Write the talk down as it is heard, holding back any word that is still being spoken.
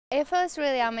It feels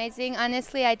really amazing.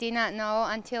 Honestly, I did not know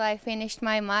until I finished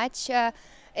my match.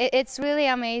 It's really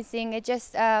amazing.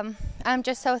 I'm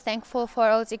just so thankful for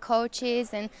all the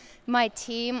coaches and my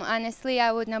team. Honestly,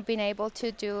 I would not been able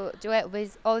to do it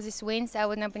with all these wins. I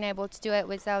would not been able to do it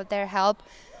without their help.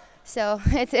 So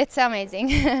it's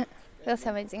amazing. Feels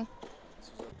amazing.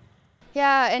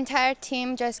 Yeah, entire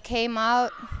team just came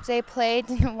out. They played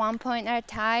 1 point at a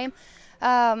time.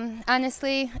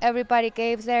 Honestly, everybody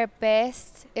gave their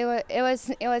best. It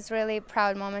was really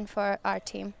proud moment for our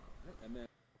team.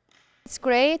 It's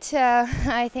great.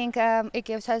 I think it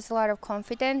gives us a lot of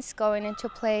confidence going into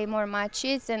play more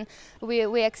matches, and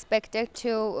we expected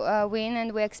to win,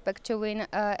 and we expect to win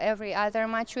every other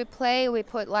match we play. We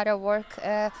put a lot of work,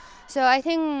 so I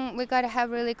think we got to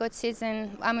have really good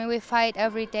season. I mean, we fight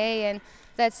every day, and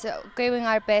that's giving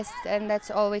our best, and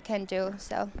that's all we can do.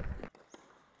 So.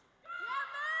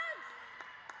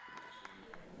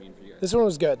 This one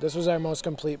was good. This was our most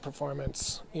complete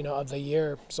performance, of the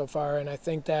year so far. And I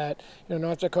think that,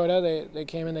 North Dakota, they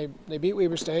came and they beat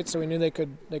Weber State, so we knew they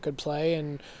could play.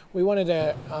 And we wanted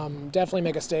to definitely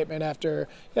make a statement after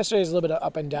yesterday's a little bit of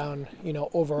up and down,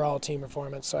 overall team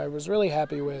performance. So I was really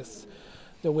happy with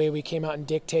the way we came out and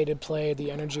dictated play. The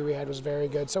energy we had was very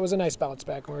good. So it was a nice bounce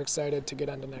back, and we're excited to get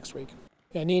on to next week.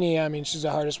 Yeah, Nini, I mean, she's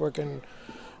the hardest working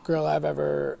girl I've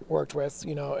ever worked with,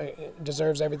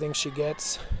 deserves everything she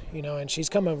gets, and she's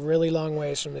come a really long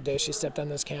ways from the day she stepped on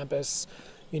this campus,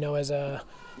 as a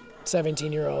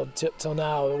 17-year-old till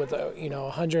now with,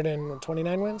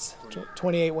 129 wins,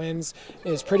 28 wins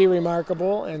is pretty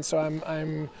remarkable. And so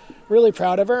I'm really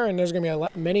proud of her, and there's going to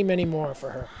be many more for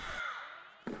her.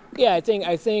 Yeah, I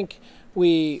think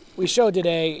we showed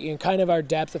today kind of our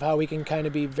depth of how we can kind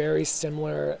of be very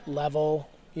similar level,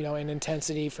 in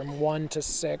intensity from 1 to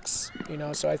 6,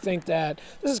 so I think that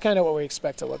this is kind of what we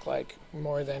expect to look like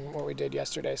more than what we did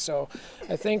yesterday. So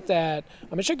I think that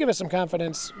it should give us some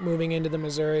confidence moving into the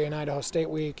Missouri and Idaho State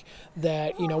week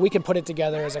that, we can put it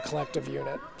together as a collective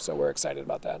unit. So we're excited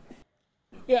about that.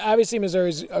 Yeah, obviously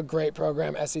Missouri's a great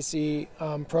program, SEC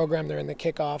program. They're in the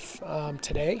kickoff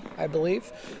today, I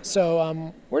believe.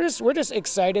 So we're just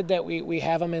excited that we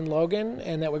have them in Logan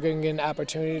and that we're going to get an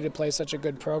opportunity to play such a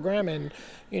good program. And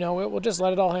we'll just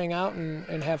let it all hang out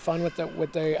and have fun with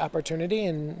the opportunity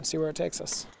and see where it takes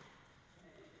us.